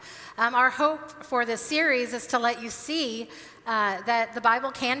Our hope for this series is to let you see that the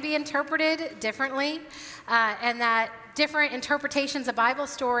Bible can be interpreted differently, and that different interpretations of Bible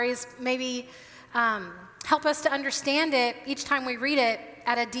stories maybe help us to understand it each time we read it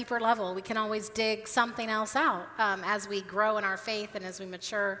at a deeper level. We can always dig something else out as we grow in our faith and as we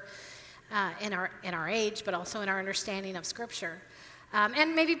mature in our age, but also in our understanding of Scripture.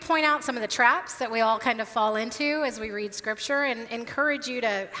 And maybe point out some of the traps that we all kind of fall into as we read Scripture, and encourage you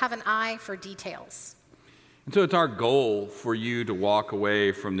to have an eye for details. And so it's our goal for you to walk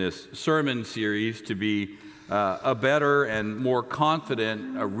away from this sermon series to be a better and more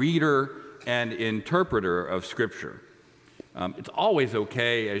confident reader and interpreter of Scripture. It's always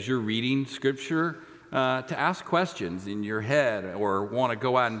okay as you're reading Scripture to ask questions in your head or want to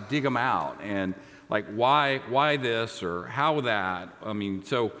go out and dig them out, and like why this or how that.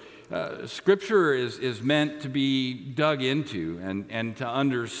 Scripture is meant to be dug into and to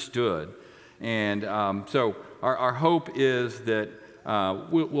understood. And so our hope is that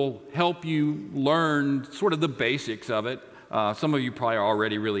we'll help you learn sort of the basics of it. Some of you probably are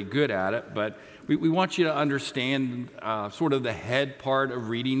already really good at it, but we want you to understand sort of the head part of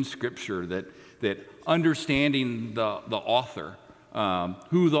reading Scripture, that understanding the author,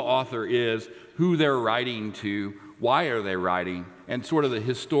 who the author is, who they're writing to, why are they writing, and sort of the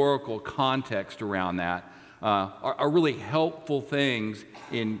historical context around that are really helpful things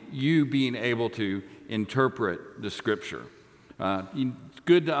in you being able to interpret the Scripture. It's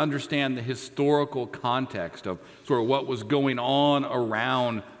good to understand the historical context of sort of what was going on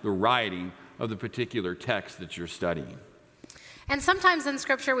around the writing of the particular text that you're studying. And sometimes in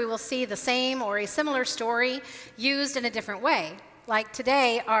Scripture we will see the same or a similar story used in a different way. Like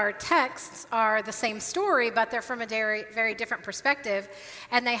today, our texts are the same story, but they're from a very, very different perspective,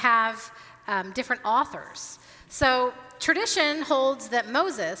 and they have different authors. So tradition holds that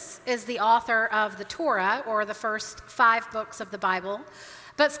Moses is the author of the Torah, or the first 5 books of the Bible,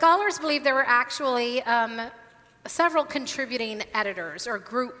 but scholars believe there were actually several contributing editors or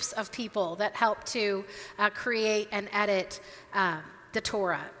groups of people that helped to create and edit the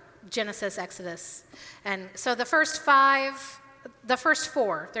Torah, Genesis, Exodus. And so the first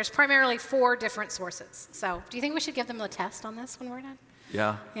 4, there's primarily 4 different sources. So do you think we should give them a test on this when we're done?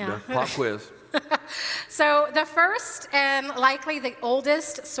 Yeah. Pop quiz. So the first and likely the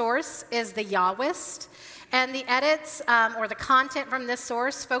oldest source is the Yahwist. And the edits or the content from this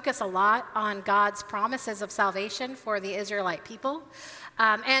source focus a lot on God's promises of salvation for the Israelite people.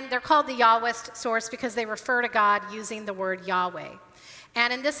 And they're called the Yahwist source because they refer to God using the word Yahweh.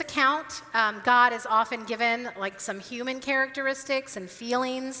 And in this account, God is often given like some human characteristics and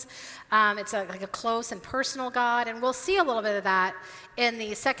feelings. It's like a close and personal God, and we'll see a little bit of that in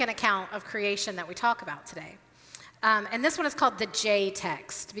the second account of creation that we talk about today. And this one is called the J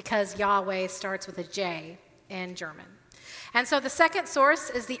text because Yahweh starts with a J in German. And so the second source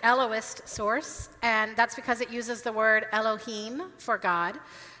is the Elohist source, and that's because it uses the word Elohim for God,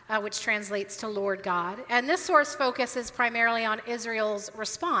 which translates to Lord God. And this source focuses primarily on Israel's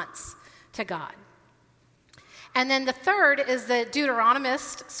response to God. And then the third is the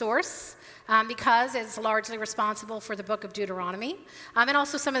Deuteronomist source, because it's largely responsible for the book of Deuteronomy, and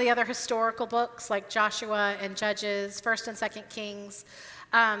also some of the other historical books like Joshua and Judges, 1st and 2nd Kings.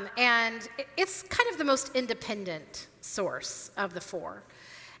 And it's kind of the most independent source of the 4.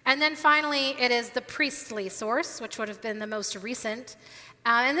 And then finally, it is the priestly source, which would have been the most recent.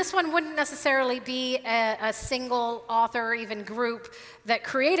 And this one wouldn't necessarily be a single author or even group that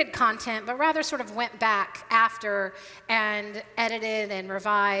created content, but rather sort of went back after and edited and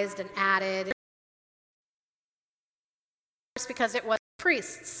revised and added. Because it was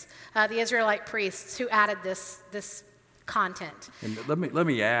priests, the Israelite priests, who added this content. And let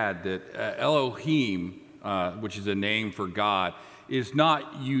me add that Elohim, which is a name for God, is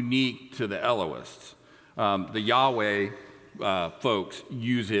not unique to the Elohists. The Yahweh folks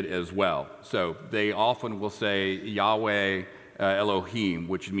use it as well. So they often will say Yahweh Elohim,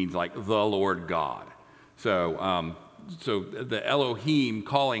 which means like the Lord God. So the Elohim,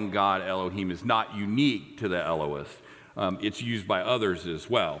 calling God Elohim, is not unique to the Elohists. It's used by others as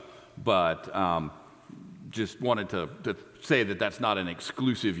well. But just wanted to say that that's not an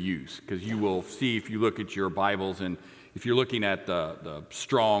exclusive use, because you will see if you look at your Bibles, and if you're looking at the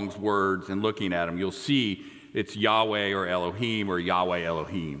Strong's words and looking at them, you'll see it's Yahweh or Elohim or Yahweh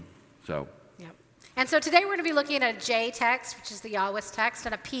Elohim. So. Yep. And so today we're going to be looking at a J text, which is the Yahwist text,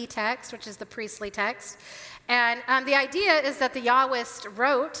 and a P text, which is the priestly text. And the idea is that the Yahwist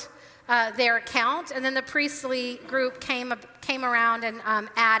wrote their account, and then the priestly group came around and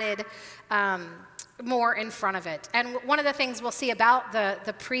added more in front of it. And one of the things we'll see about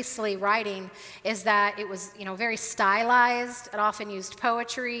the priestly writing is that it was, very stylized. It often used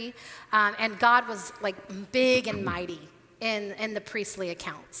poetry, and God was like big and mighty in the priestly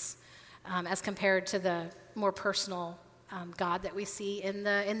accounts, as compared to the more personal God that we see in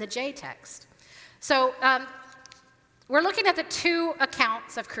the J text. So we're looking at the two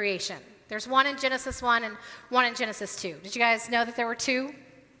accounts of creation. There's one in Genesis 1 and one in Genesis 2. Did you guys know that there were two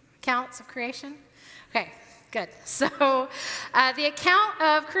accounts of creation? Okay, good. So the account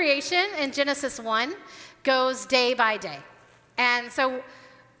of creation in Genesis 1 goes day by day. And so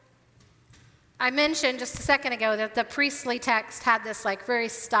I mentioned just a second ago that the priestly text had this like very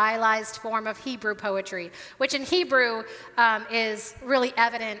stylized form of Hebrew poetry, which in Hebrew is really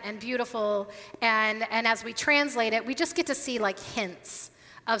evident and beautiful. And as we translate it, we just get to see like hints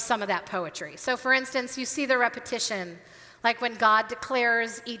of some of that poetry. So for instance, you see the repetition, like when God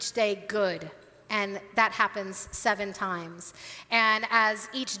declares each day good. And that happens 7 times. And as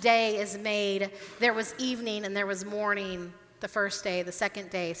each day is made, there was evening and there was morning the first day, the second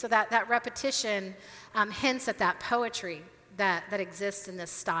day. So that repetition hints at that poetry that exists in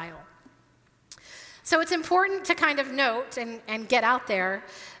this style. So it's important to kind of note and get out there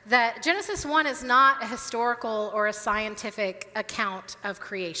that Genesis 1 is not a historical or a scientific account of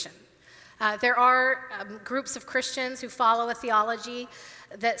creation. There are groups of Christians who follow a theology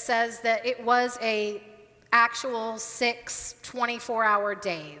that says that it was a actual 6 24-hour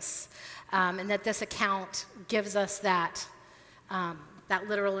days, and that this account gives us that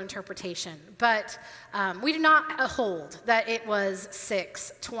literal interpretation. But we do not hold that it was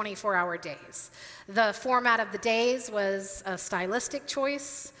 6 24-hour days. The format of the days was a stylistic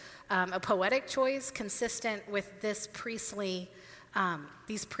choice, a poetic choice, consistent with these priestly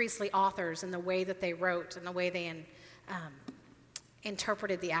authors and the way that they wrote and the way they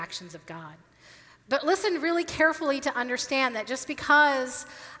interpreted the actions of God. But listen really carefully to understand that just because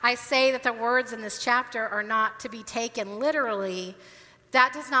I say that the words in this chapter are not to be taken literally,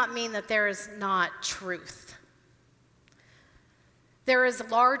 that does not mean that there is not truth. There is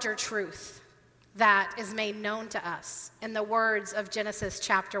larger truth that is made known to us in the words of Genesis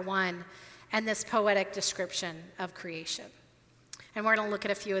chapter 1 and this poetic description of creation. And we're going to look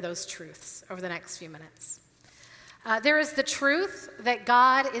at a few of those truths over the next few minutes. There is the truth that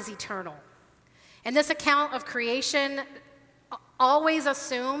God is eternal. And this account of creation always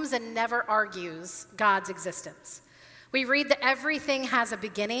assumes and never argues God's existence. We read that everything has a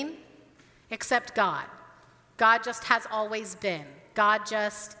beginning except God. God just has always been. God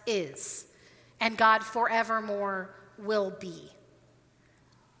just is. And God forevermore will be.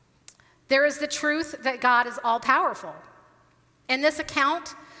 There is the truth that God is all-powerful. In this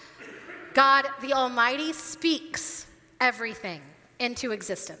account, God the Almighty speaks everything into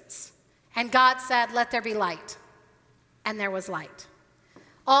existence. And God said, "Let there be light." And there was light.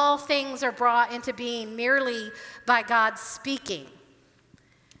 All things are brought into being merely by God speaking.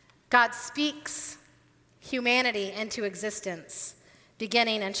 God speaks humanity into existence,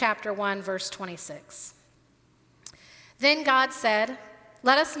 beginning in chapter 1, verse 26. Then God said,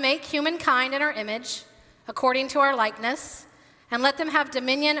 "Let us make humankind in our image, according to our likeness, and let them have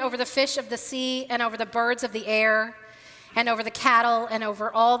dominion over the fish of the sea and over the birds of the air and over the cattle and over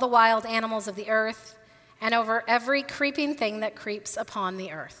all the wild animals of the earth and over every creeping thing that creeps upon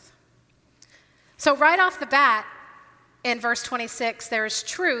the earth." So right off the bat, in verse 26, there is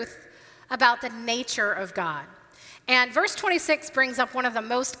truth about the nature of God. And verse 26 brings up one of the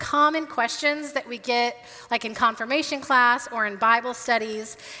most common questions that we get, like in confirmation class or in Bible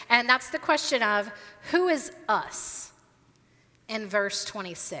studies, and that's the question of, who is us? In verse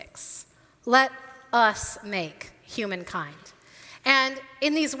 26, let us make humankind. And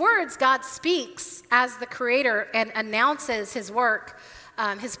in these words, God speaks as the creator and announces his work,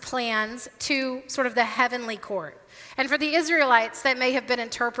 his plans to sort of the heavenly court. And for the Israelites, that may have been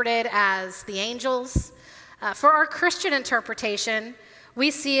interpreted as the angels. For our Christian interpretation,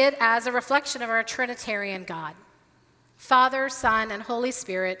 we see it as a reflection of our Trinitarian God, Father, Son, and Holy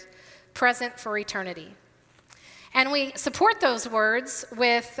Spirit, present for eternity. And we support those words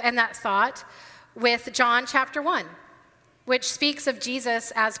and that thought with John chapter 1, which speaks of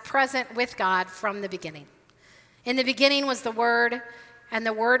Jesus as present with God from the beginning. In the beginning was the Word, and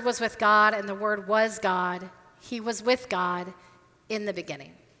the Word was with God, and the Word was God. He was with God in the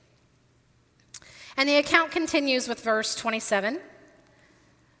beginning. And the account continues with verse 27.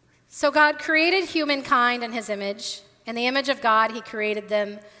 So God created humankind in his image. In the image of God, he created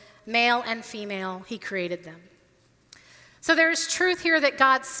them. Male and female, he created them. So there's truth here that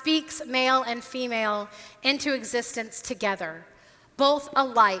God speaks male and female into existence together, both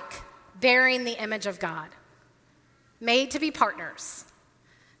alike, bearing the image of God, made to be partners,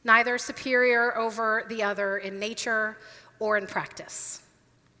 neither superior over the other in nature or in practice.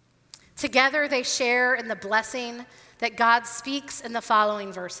 Together they share in the blessing that God speaks in the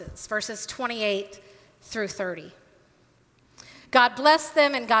following verses 28 through 30. God blessed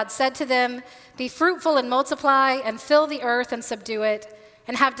them, and God said to them, "Be fruitful and multiply, and fill the earth and subdue it,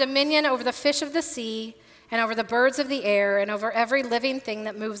 and have dominion over the fish of the sea, and over the birds of the air, and over every living thing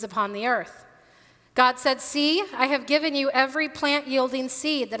that moves upon the earth." God said, "See, I have given you every plant yielding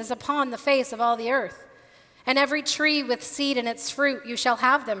seed that is upon the face of all the earth, and every tree with seed in its fruit, you shall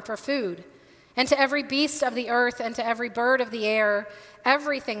have them for food. And to every beast of the earth and to every bird of the air,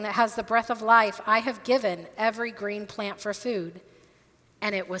 everything that has the breath of life, I have given every green plant for food."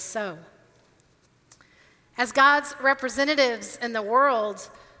 And it was so. As God's representatives in the world,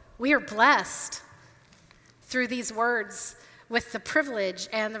 we are blessed through these words with the privilege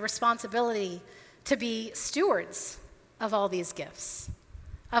and the responsibility to be stewards of all these gifts,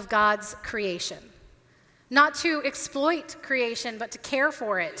 of God's creation. Not to exploit creation, but to care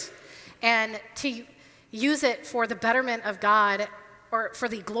for it and to use it for the betterment of God, or for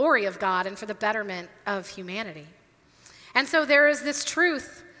the glory of God and for the betterment of humanity. And so there is this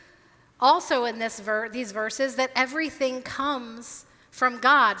truth also in these verses that everything comes from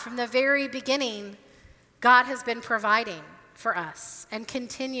God. From the very beginning, God has been providing for us and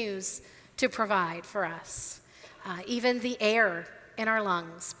continues to provide for us. Even the air in our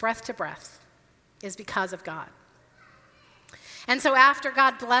lungs, breath to breath, is because of God. And so after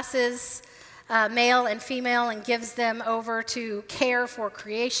God blesses male and female and gives them over to care for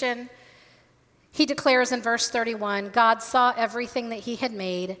creation, he declares in verse 31, God saw everything that he had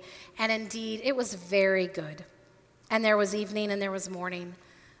made, and indeed it was very good. And there was evening and there was morning,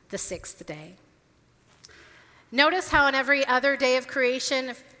 the sixth day. Notice how in every other day of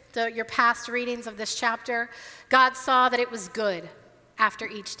creation, your past readings of this chapter, God saw that it was good after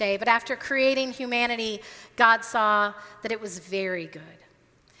each day. But after creating humanity, God saw that it was very good.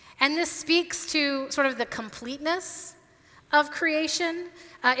 And this speaks to sort of the completeness of creation.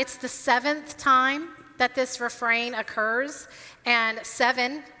 It's the seventh time that this refrain occurs, and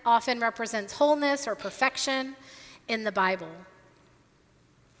 7 often represents wholeness or perfection in the Bible.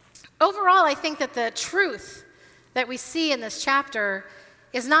 Overall, I think that the truth that we see in this chapter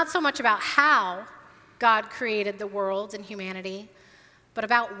is not so much about how God created the world and humanity, but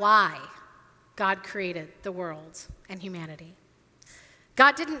about why God created the world and humanity.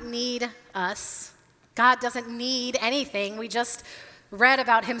 God didn't need us. God doesn't need anything. We just read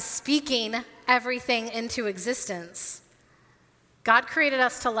about him speaking everything into existence. God created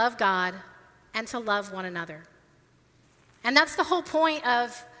us to love God and to love one another. And that's the whole point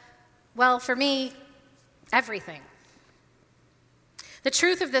of, well, for me, everything. The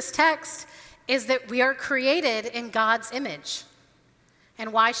truth of this text is that we are created in God's image.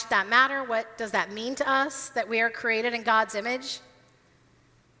 And why should that matter? What does that mean to us, that we are created in God's image?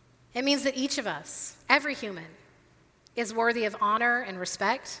 It means that each of us, every human, is worthy of honor and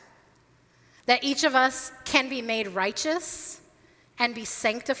respect, that each of us can be made righteous and be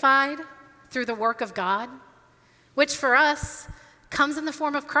sanctified through the work of God, which for us comes in the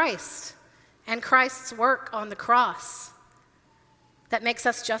form of Christ and Christ's work on the cross that makes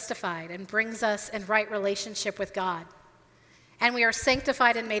us justified and brings us in right relationship with God. And we are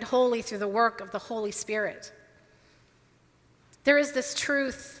sanctified and made holy through the work of the Holy Spirit. There is this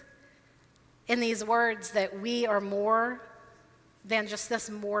truth in these words that we are more than just this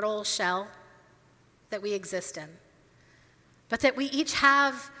mortal shell that we exist in, but that we each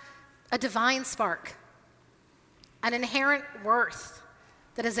have a divine spark, an inherent worth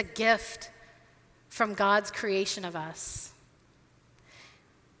that is a gift from God's creation of us.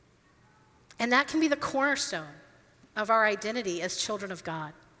 And that can be the cornerstone of our identity as children of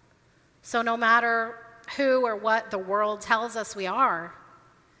God. So no matter who or what the world tells us we are,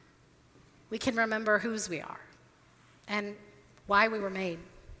 we can remember whose we are and why we were made.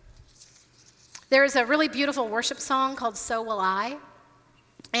 There's a really beautiful worship song called "So Will I,"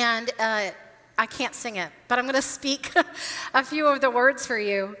 and I can't sing it, but I'm going to speak a few of the words for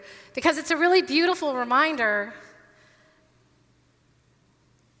you because it's a really beautiful reminder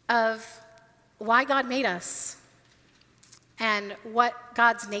of why God made us and what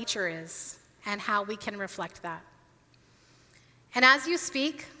God's nature is and how we can reflect that. And as you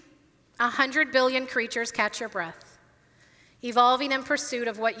speak, 100 billion creatures catch your breath, evolving in pursuit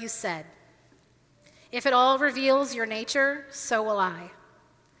of what you said. If it all reveals your nature, so will I.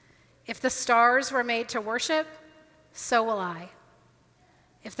 If the stars were made to worship, so will I.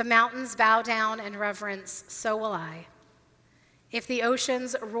 If the mountains bow down in reverence, so will I. If the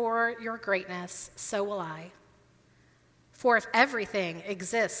oceans roar your greatness, so will I. For if everything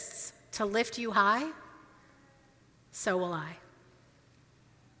exists to lift you high, so will I.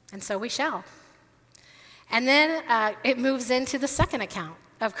 And so we shall. And then it moves into the second account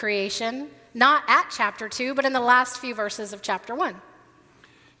of creation, not at chapter 2, but in the last few verses of chapter 1.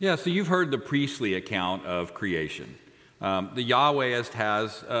 Yeah, so you've heard the priestly account of creation. The Yahwehist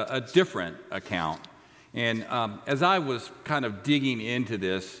has a different account. And as I was kind of digging into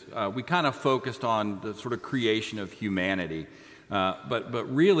this, we kind of focused on the sort of creation of humanity.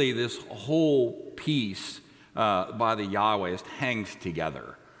 But really, this whole piece by the Yahwehist hangs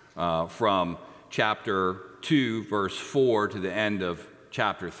together from chapter 2, verse 4 to the end of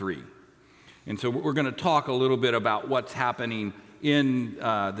chapter 3. And so we're going to talk a little bit about what's happening in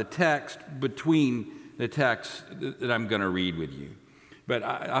the text, between the text that I'm going to read with you. But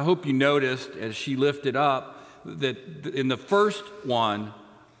I hope you noticed as she lifted up that in the first one,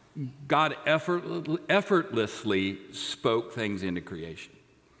 God effortlessly spoke things into creation.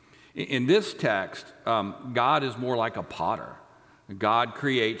 In this text, God is more like a potter. God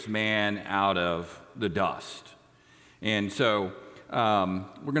creates man out of the dust. And so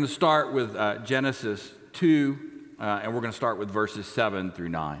we're going to start with Genesis 2, and we're going to start with verses 7 through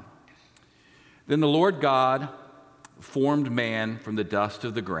 9. Then the Lord God formed man from the dust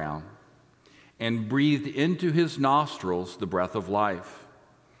of the ground and breathed into his nostrils the breath of life.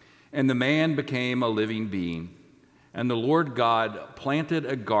 And the man became a living being. And the Lord God planted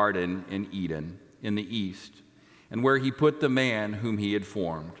a garden in Eden in the east, and where he put the man whom he had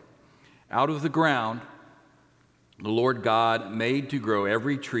formed. Out of the ground, the Lord God made to grow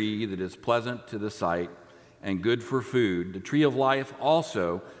every tree that is pleasant to the sight and good for food. The tree of life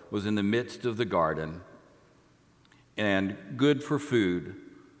also was in the midst of the garden and good for food.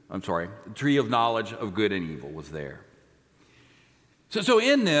 The tree of knowledge of good and evil was there. So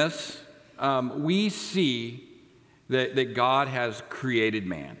in this, we see that God has created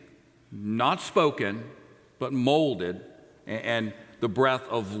man, not spoken, but molded, and the breath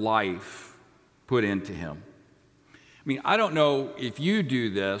of life put into him. I mean, I don't know if you do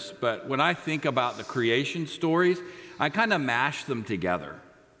this, but when I think about the creation stories, I kind of mash them together.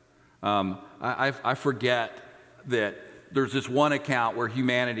 I forget that there's this one account where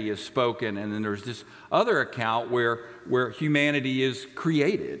humanity is spoken, and then there's this other account where humanity is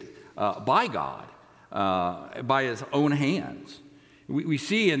created by God, by his own hands. We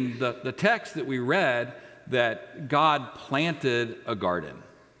see in the text that we read that God planted a garden.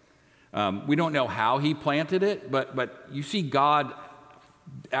 We don't know how he planted it, but you see God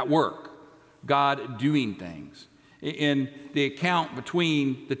at work, God doing things. In the account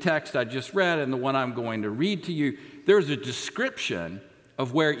between the text I just read and the one I'm going to read to you, there's a description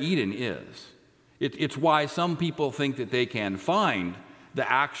of where Eden is. It's why some people think that they can find the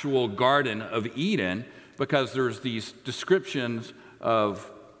actual Garden of Eden, because there's these descriptions of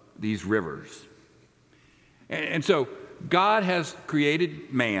these rivers. And so God has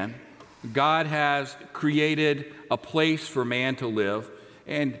created man. God has created a place for man to live,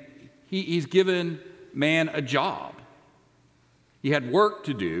 and he's given man a job. He had work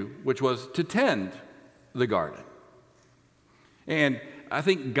to do, which was to tend the garden. And I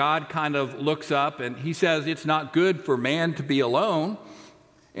think God kind of looks up and he says it's not good for man to be alone.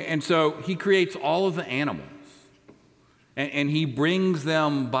 And so he creates all of the animals, and he brings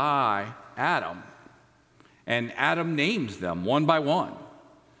them by Adam. And Adam names them one by one.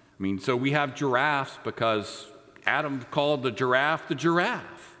 I mean, so we have giraffes because Adam called the giraffe,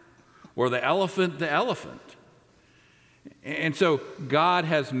 or the elephant. And so God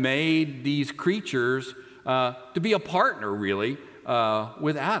has made these creatures to be a partner, really,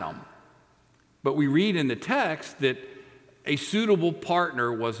 with Adam. But we read in the text that a suitable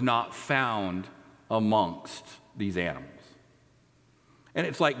partner was not found amongst these animals. And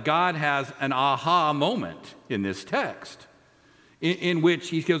it's like God has an aha moment in this text in which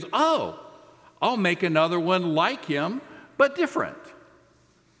he goes, oh, I'll make another one like him, but different.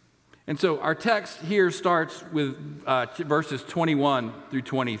 And so our text here starts with verses 21 through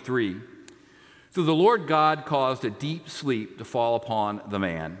 23. So the Lord God caused a deep sleep to fall upon the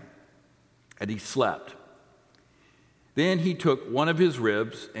man, and he slept. Then he took one of his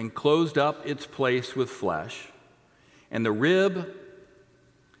ribs and closed up its place with flesh, and the rib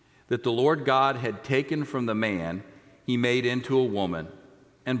that the Lord God had taken from the man, he made into a woman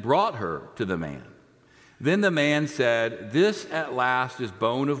and brought her to the man. Then the man said, "This at last is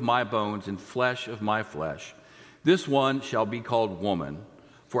bone of my bones and flesh of my flesh. This one shall be called woman,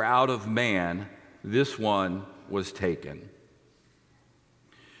 for out of man this one was taken."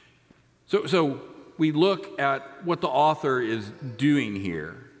 So we look at what the author is doing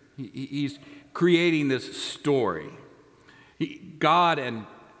here. He's creating this story. God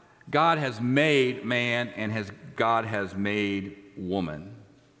has made man, and God has made woman.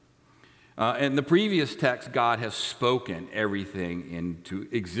 In the previous text, God has spoken everything into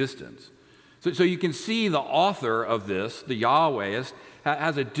existence. So you can see the author of this, the Yahwehist,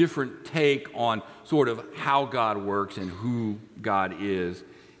 has a different take on sort of how God works and who God is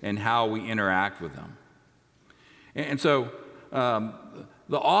and how we interact with him. And so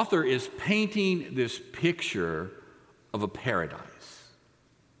the author is painting this picture of a paradise.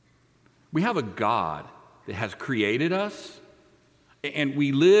 We have a God that has created us, and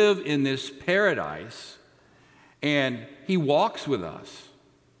we live in this paradise, and he walks with us,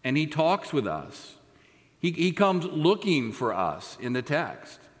 and he talks with us. He comes looking for us in the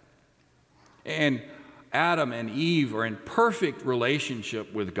text. And Adam and Eve are in perfect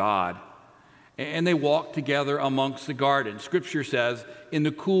relationship with God, and they walk together amongst the garden. Scripture says, in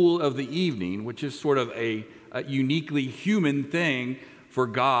the cool of the evening, which is sort of a uniquely human thing for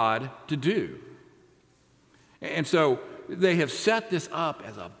God to do. And so they have set this up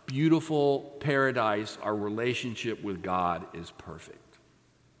as a beautiful paradise. Our relationship with God is perfect.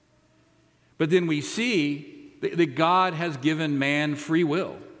 But then we see that God has given man free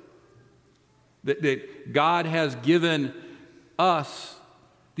will. That God has given us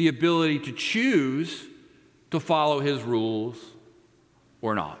the ability to choose to follow his rules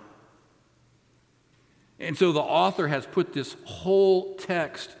or not. And so the author has put this whole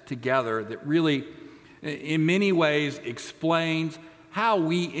text together that really, in many ways, explains how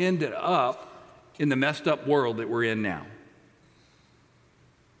we ended up in the messed up world that we're in now.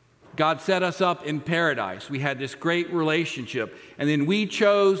 God set us up in paradise. We had this great relationship, and then we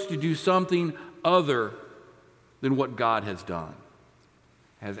chose to do something other than what God has done,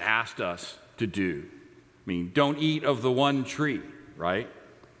 has asked us to do. I mean, don't eat of the one tree, right?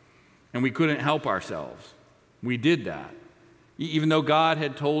 And we couldn't help ourselves. We did that, even though God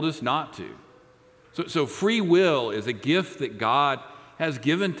had told us not to. So free will is a gift that God has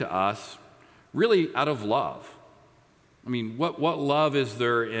given to us really out of love. I mean, what love is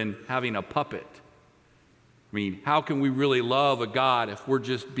there in having a puppet? I mean, how can we really love a God if we're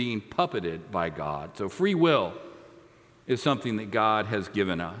just being puppeted by God? So free will is something that God has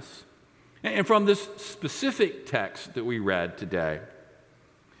given us. And from this specific text that we read today,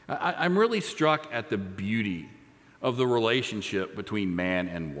 I'm really struck at the beauty of the relationship between man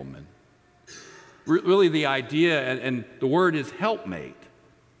and woman. Really the idea, and the word is helpmate.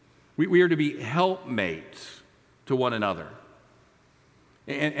 We are to be helpmates to one another.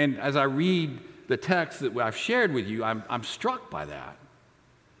 And as I read the text that I've shared with you, I'm struck by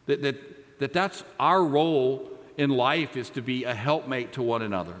that's our role in life, is to be a helpmate to one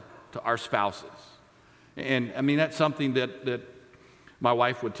another, to our spouses. And I mean, that's something that my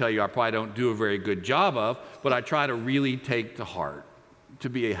wife would tell you I probably don't do a very good job of, but I try to really take to heart, to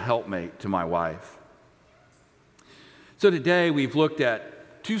be a helpmate to my wife. So today we've looked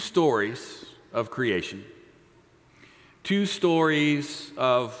at two stories of creation, two stories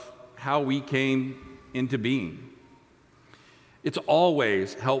of how we came into being. It's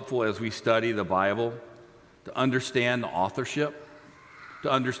always helpful as we study the Bible to understand the authorship, to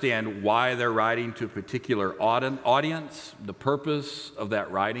understand why they're writing to a particular audience, the purpose of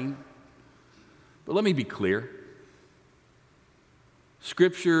that writing. But let me be clear.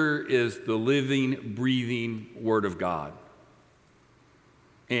 Scripture is the living, breathing Word of God.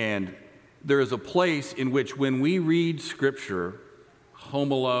 And there is a place in which when we read Scripture,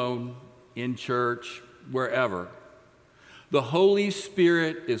 home alone, in church, wherever, the Holy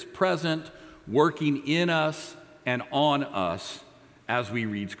Spirit is present, working in us and on us as we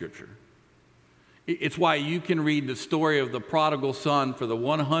read Scripture. It's why you can read the story of the prodigal son for the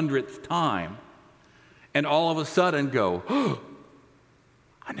 100th time and all of a sudden go, oh,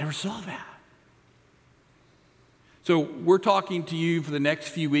 I never saw that. So we're talking to you for the next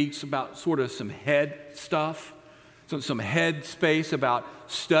few weeks about sort of some head stuff, some head space about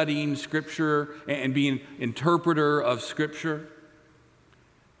studying Scripture and being interpreter of Scripture.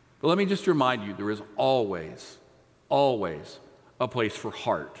 But let me just remind you, there is always a place for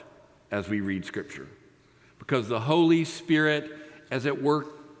heart as we read Scripture, because the Holy Spirit is at work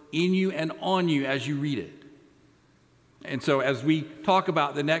in you and on you as you read it. And so as we talk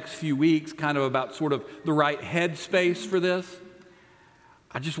about the next few weeks, kind of about sort of the right headspace for this,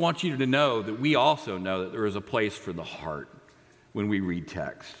 I just want you to know that we also know that there is a place for the heart when we read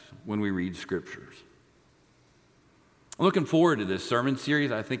text, when we read Scriptures. I'm looking forward to this sermon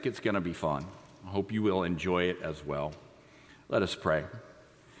series. I think it's going to be fun. I hope you will enjoy it as well. Let us pray.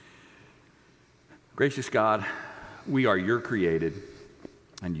 Gracious God, we are your created,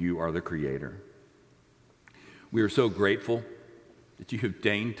 and you are the creator. We are so grateful that you have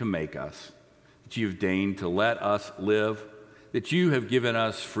deigned to make us, that you have deigned to let us live, that you have given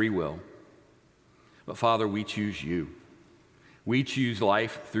us free will. But Father, we choose you. We choose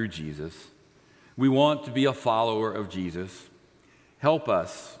life through Jesus. We want to be a follower of Jesus. Help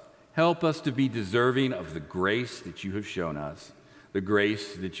us to be deserving of the grace that you have shown us, the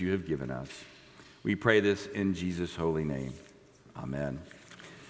grace that you have given us. We pray this in Jesus' holy name. Amen.